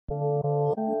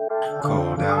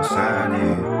Cold outside,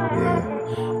 yeah,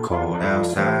 yeah. Cold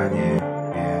outside,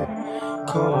 yeah, yeah.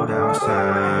 Cold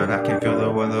outside. I can feel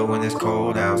the weather when it's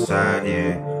cold outside,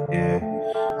 yeah, yeah.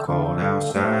 Cold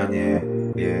outside, yeah,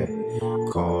 yeah.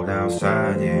 Cold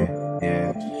outside, yeah,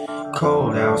 yeah.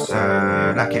 Cold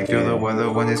outside. I can feel the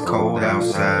weather when it's cold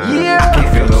outside. Yeah. I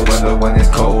can feel the weather when it's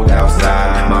cold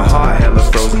outside. My heart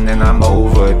hella frozen and I'm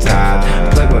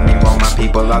overtired. Play with me, while my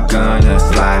people are gonna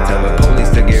slide. Tell the police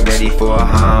to get ready for a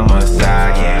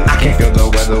homicide. Yeah. I can feel the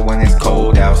weather when it's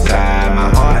cold outside. My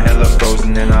heart hella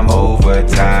frozen and I'm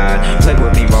overtired. Play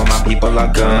with me, while my people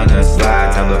are gonna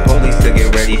slide. Tell the police to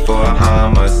get ready for a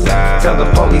homicide. Tell the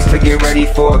police to get ready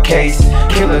for a case.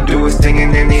 KillHa do his thing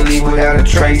and then they leave without a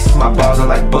trace. My balls are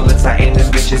like bullets, I aim the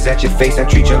bitches at your face. I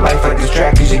treat your life like this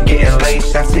track cause you're getting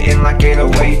laced. I'm sitting like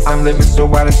 808s. I'm living so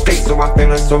out of state, so I'm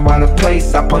feeling so out of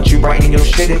place. I punch you right in your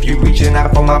shit if you reaching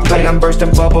out for my plate. I'm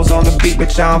bursting bubbles on the beat,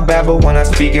 bitch, I don't babble when I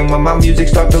speak. And when my music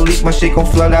start to leak, my shit gon'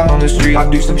 flood out on the street. I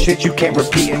do some shit you can't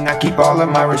repeat, and I keep all of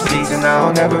my receipts. And I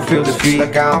don't ever feel defeat,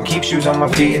 like I don't keep shoes on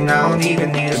my feet. And I don't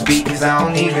even need a beat, cause I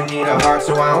don't even need a heart.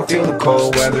 So I don't feel the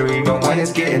cold weather even when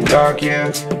it's getting dark,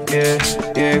 yeah. Yeah,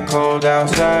 yeah, cold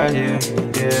outside, yeah,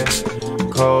 yeah.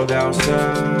 Cold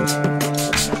outside.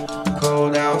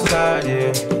 Cold outside,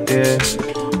 yeah, yeah.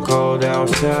 Cold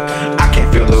outside. I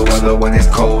can feel the weather when it's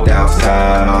cold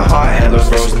outside. My heart hella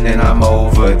frozen and I'm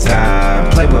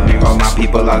overtired. Play with me, while my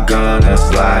people are gonna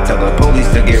slide. Tell the police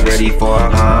to get ready for a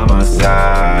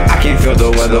homicide. I can feel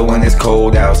the weather when it's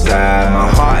cold outside. My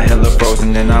heart hella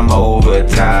frozen and I'm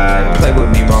overtired. Play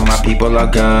with me, while my people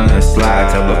are gonna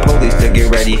slide. Tell the police to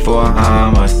get ready for a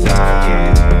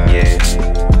homicide. Yeah,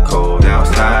 yeah. Cold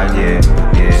outside, yeah,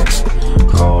 yeah.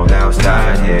 Cold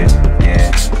outside, yeah,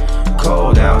 yeah.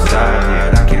 Cold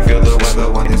outside, yeah. I can feel the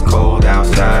weather when it's cold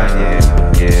outside,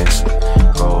 yeah,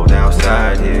 yeah. Cold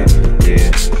outside, yeah,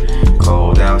 yeah.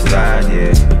 Cold outside,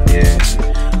 yeah,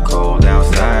 yeah. Cold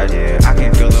outside, yeah. I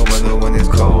can feel the weather when it's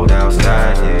cold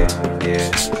outside, yeah,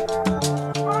 yeah.